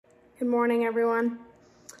Good morning, everyone.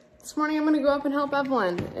 This morning I'm gonna go up and help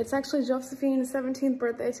Evelyn. It's actually Josephine's 17th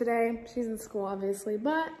birthday today. She's in school, obviously,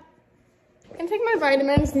 but I'm gonna take my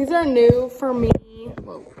vitamins. These are new for me.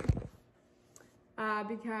 Whoa.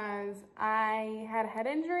 Because I had a head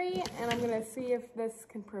injury and I'm gonna see if this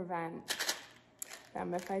can prevent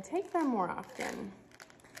them if I take them more often.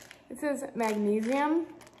 It says magnesium,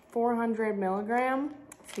 400 milligram.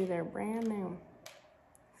 See, they're brand new.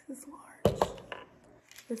 This is large.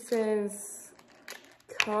 This is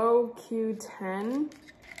CoQ10.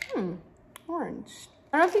 Orange.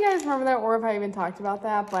 I don't know if you guys remember that or if I even talked about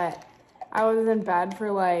that, but I was in bed for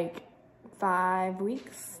like 5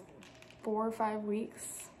 weeks, 4 or 5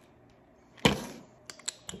 weeks.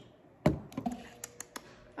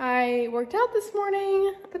 I worked out this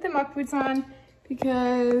morning, put the muck boots on,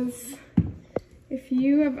 because if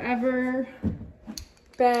you have ever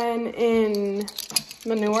been in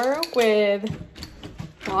manure with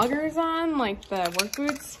loggers on, like the work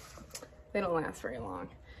boots, they don't last very long.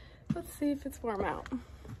 Let's see if it's warm out.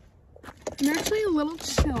 I'm actually a little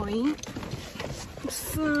chilly,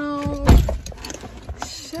 so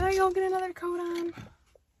should I go get another coat on?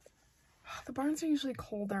 The barns are usually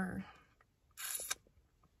colder.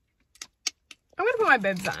 I'm gonna put my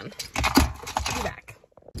bibs on. I'll be back.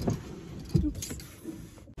 Oops.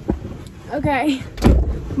 Okay,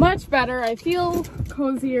 much better. I feel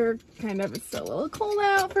cozier, kind of. It's still a little cold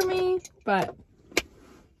out for me, but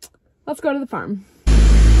let's go to the farm. Hi,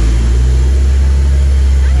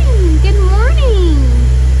 good morning.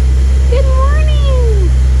 Good morning.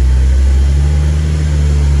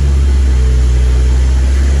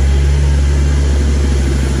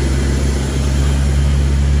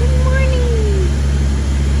 Good morning.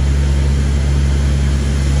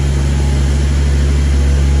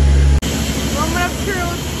 Moment of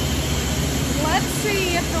truth. Let's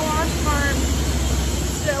see if the wash farm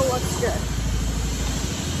still looks good.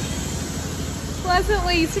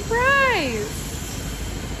 Pleasantly surprised.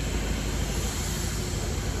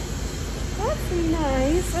 That's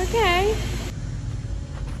nice. Okay.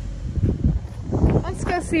 Let's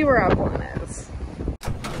go see where Evelyn is.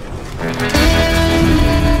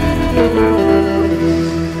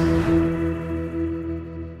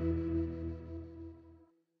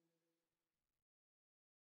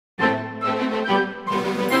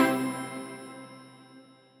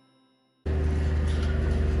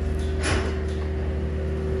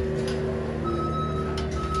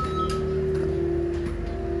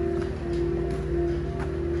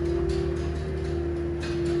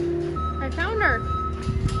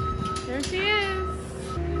 There she is.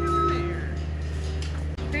 Over there.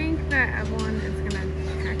 I think that Evelyn is gonna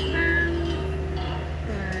check them,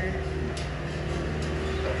 but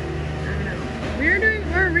I don't know.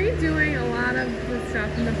 We're redoing a lot of the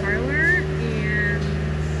stuff in the parlor, and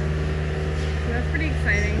so that's pretty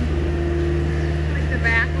exciting. Like the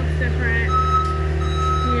back looks different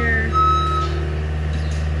here.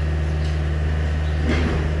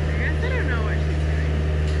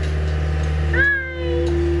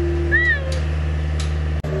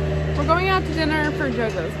 To dinner for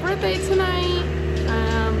JoJo's birthday tonight.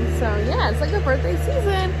 So yeah, it's like the birthday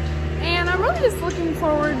season, and I'm really just looking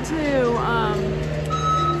forward to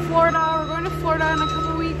Florida. We're going to Florida in a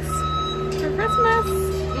couple weeks for Christmas,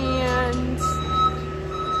 and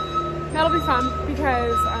that'll be fun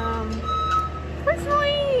because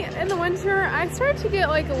personally in the winter I start to get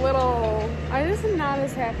like a little, I just am not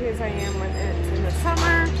as happy as I am when it's in the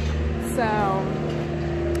summer, so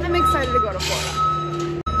I'm excited to go to Florida.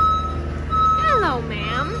 Hello,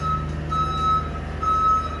 ma'am.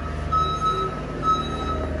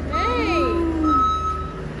 Hey.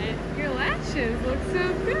 And your lashes look so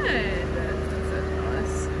good. That's so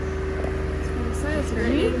jealous. That's what I'm saying. It's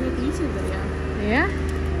great to make a YouTube video. Yeah,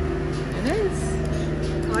 it is.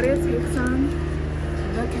 Claudia takes on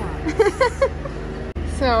the cows.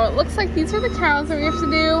 So it looks like these are the cows that we have to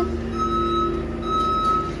do.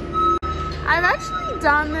 I've actually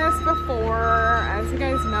done this before, as you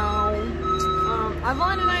guys know.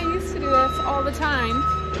 Evelyn and I used to do this all the time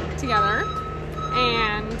together,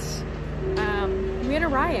 and we had a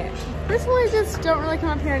riot. Personally, I just don't really come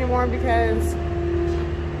up here anymore because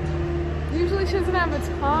usually she doesn't have a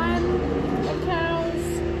ton of cows,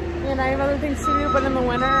 and I have other things to do, but in the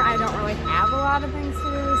winter, I don't really have a lot of things to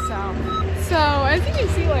do, so as you can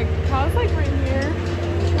see, like, cows like right here,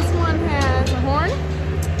 this one has a horn,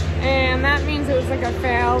 and that means it was like a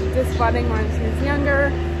failed disbudding when she was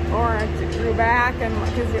younger, or it grew back, and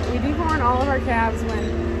because we dehorn all of our calves when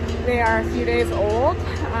they are a few days old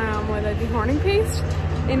with a dehorning paste,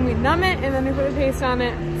 and we numb it, and then we put a paste on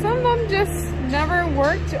it. Some of them just never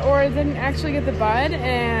worked or didn't actually get the bud,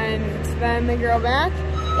 and then they grow back.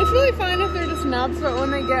 It's really fine if they're just nubs, but when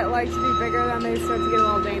they get like to be bigger, then they start to get a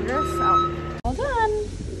little dangerous. So, all done.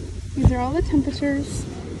 These are all the temperatures.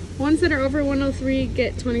 Ones that are over 103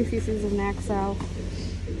 get 20 cc's of Naxal.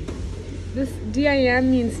 This DIM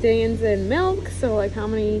means days in milk, so like how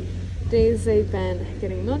many days they've been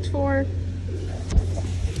getting milked for.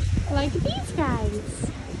 Like these guys.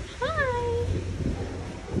 Hi.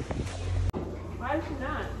 Why is she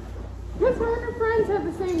not? Because her and her friends have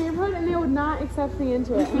the same neighborhood and they would not accept me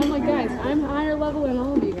into it. And I'm like, guys, I'm higher level than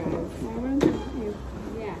all of you guys. Why wouldn't they let you?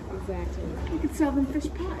 Yeah, exactly. You could sell them fish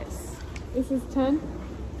pies. This is 10?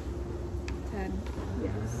 10.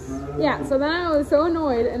 Yes. Yeah, so then I was so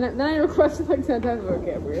annoyed and then I requested like 10 times.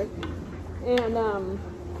 Okay, weird. And I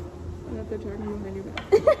thought they're talking behind your back.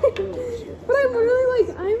 But I'm literally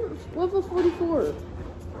like, I'm level 44.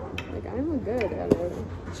 Like, I'm good at it.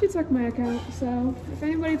 She took my account, so if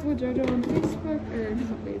anybody's with JoJo on Facebook, or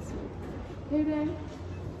not Facebook, Payday,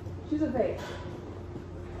 she's a babe.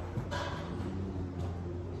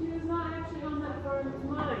 She is not actually on that farm, it's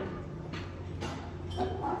mine.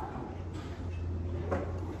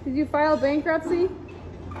 Did you file bankruptcy?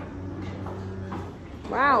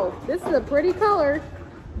 Wow, this is a pretty color.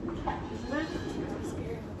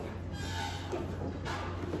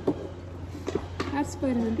 That's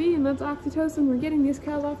vitamin B and that's oxytocin. We're getting these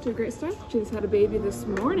cows off to a great start. She just had a baby this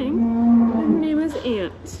morning. Her name is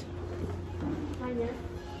Ant. Hi, Ant.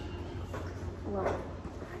 Hello.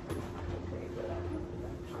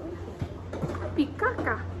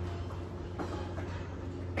 Pikaka.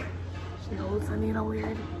 She knows I need a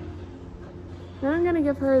weird. Now I'm gonna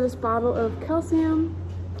give her this bottle of calcium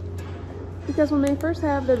because when they first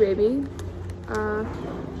have their baby,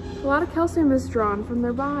 a lot of calcium is drawn from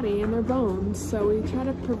their body and their bones, so we try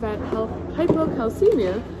to prevent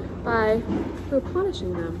hypocalcemia by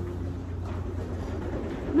replenishing them.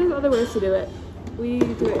 And there's other ways to do it. We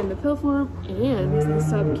do it in the pill form and the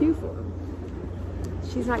sub-Q form.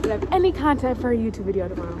 She's not gonna have any content for a YouTube video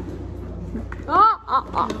tomorrow. No,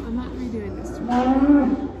 I'm not redoing this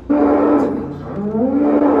tomorrow.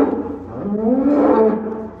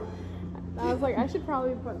 I was like, I should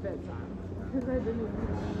probably put bits on because I didn't.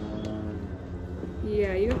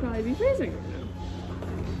 Yeah, you would probably be freezing right now.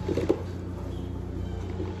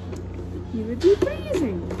 You would be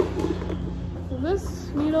freezing. So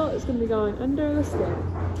this needle is going to be going under the skin.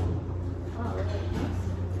 Oh, right.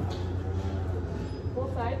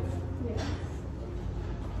 Both sides? Yes.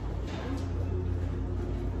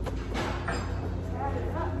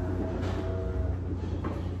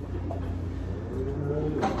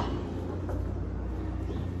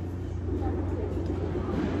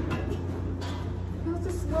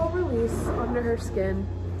 Under her skin.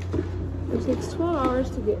 It takes 12 hours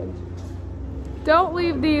to get into. Don't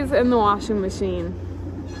leave these in the washing machine,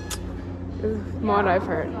 is what I've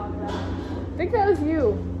heard. I think that was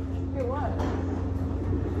you. It was.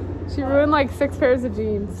 She ruined like 6 pairs of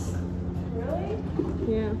jeans. Really?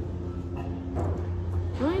 Yeah.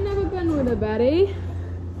 I ain't never been with a Betty.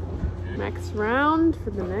 Next round for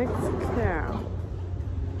the next cow.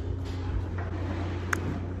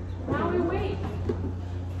 Now we wait.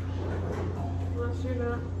 You're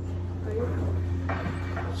not. Are you?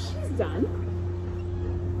 She's done.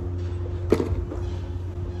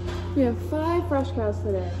 We have 5 fresh cows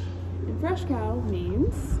today. And fresh cow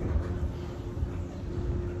means.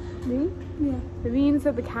 Me? Yeah. It means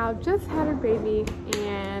that the cow just had her baby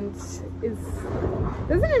and is.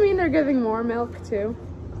 Doesn't it mean they're giving more milk too?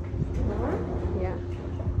 More? Yeah.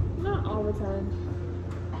 Not all the time.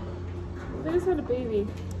 They just had a baby.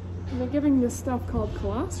 And they're giving this stuff called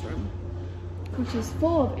colostrum, which is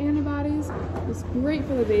full of antibodies. It's great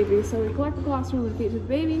for the baby. So we collect the colostrum and feed it to the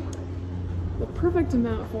baby. The perfect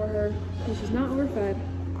amount for her because she's not overfed.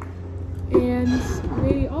 And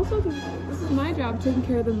we also, this is my job, taking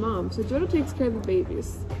care of the mom. So JoJo takes care of the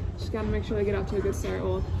babies. She's got to make sure they get off to a good start.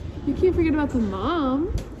 Well, you can't forget about the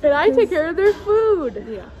mom. And I take care of their food.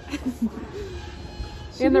 Yeah.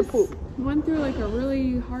 And their poop. Went through like a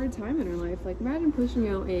really hard time in her life. Like imagine pushing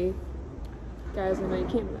out a, guys, I know you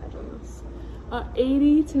can't imagine this.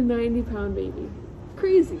 80 to 90 pound baby.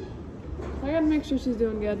 Crazy. So I gotta make sure she's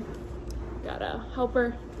doing good. Gotta help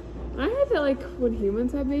her. And I heard that like when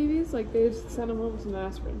humans have babies, like they just send them home with some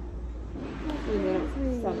aspirin. And they don't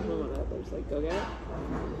send them home with it. They're just like, go get it.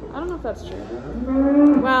 I don't know if that's true.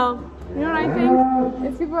 Well, you know what I think?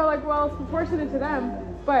 It's people are like, well, it's proportionate to them.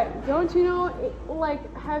 But don't you know,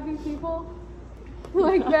 like heavy people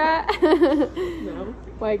like that? No.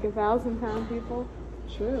 Like 1,000 pound people?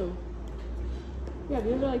 True. Yeah,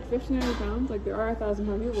 these are like 1,500 pounds. Like there are 1,000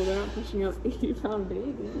 pound people. They're not pushing up 80-pound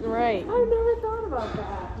babies. Right. I've never thought about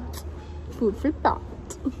that. Food for thought.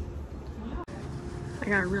 I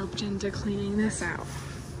got roped into cleaning this out.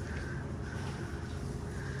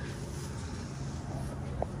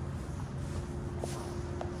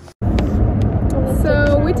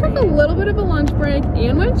 So we took a little bit of a lunch break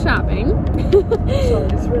and went shopping. So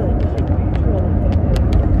it's really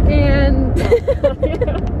And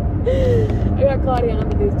I got Claudia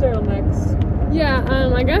onto these turtlenecks. yeah,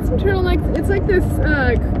 I got some turtlenecks. It's like this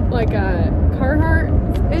like a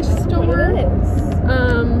Carhartt-ish store. What it is.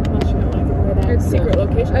 Unless you don't like to wear that It's secret not.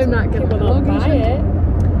 location. I'm not gonna people buy don't buy it.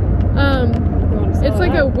 They wanna sell It's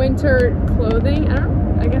like it a out. winter clothing.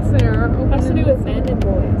 I guess they are open. Has to do with men and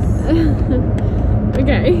boys.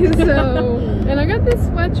 Okay, so, and I got this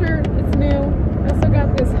sweatshirt, it's new. I also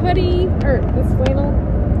got this hoodie, or this flannel,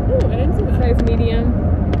 Ooh, I didn't see that. size medium.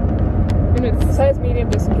 And it's, Size medium,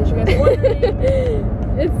 just in case you guys are wondering.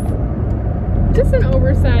 it's just an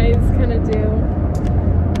oversized kind of deal.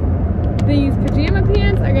 These pajama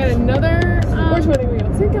pants, I got another, Which one are we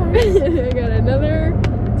on? Say guys. I got another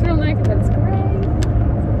turtleneck that's gray.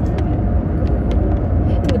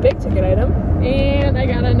 The big ticket item. And I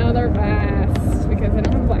got another vest, because I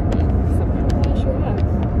don't have a black one somehow. I sure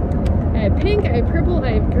have. I have pink, I have purple,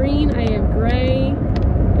 I have green, I have gray,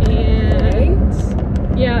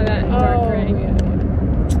 and yeah, that dark gray. Yeah.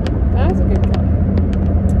 That's a good color.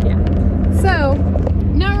 Yeah. So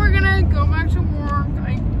now we're gonna go back to work,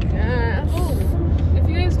 I guess. Oh, if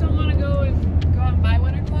you guys don't want to go out and buy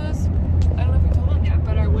winter clothes, I don't know if we told them yet,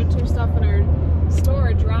 but our winter stuff in our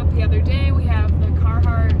store dropped the other day. We have the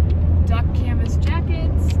Carhartt duck canvas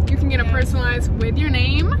jackets. You can get it personalized with your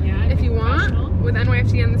name if you want, with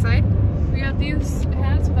NYFT on the side. We got these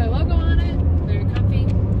hats with our logo on it. They're comfy.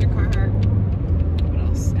 They're Carhartt. What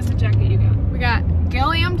else? And the jacket you got. We got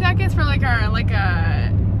Gilliam jackets for like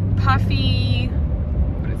a puffy,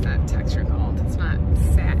 what is that texture called? It's not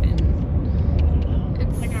satin.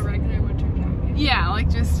 It's like a regular winter jacket. Yeah, like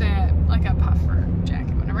just like a puffer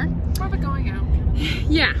jacket, whatever. Probably going out.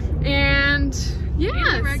 Yeah, and yeah,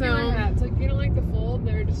 And the regular so hats. Like if you don't like the fold,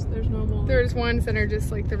 there's normal. there's ones that are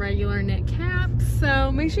just like the regular knit caps.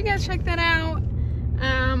 So make sure you guys check that out.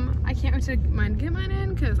 I can't wait to get mine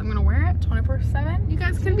in because I'm gonna wear it 24/7. You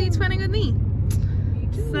guys can be twinning with me.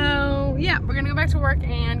 So yeah, we're gonna go back to work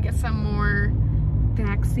and get some more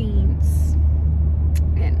vaccines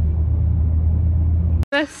in.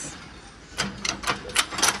 This.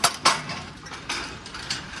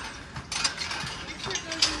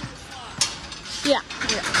 Yeah.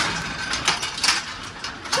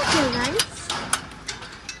 Okay, nice.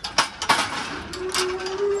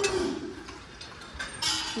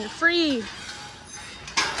 You're free.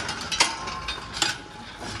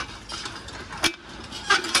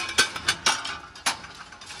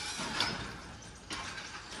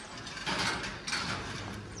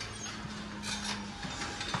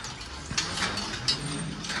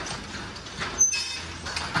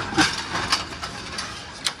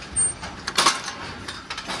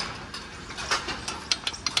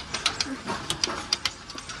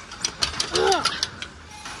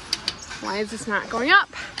 Why is this not going up?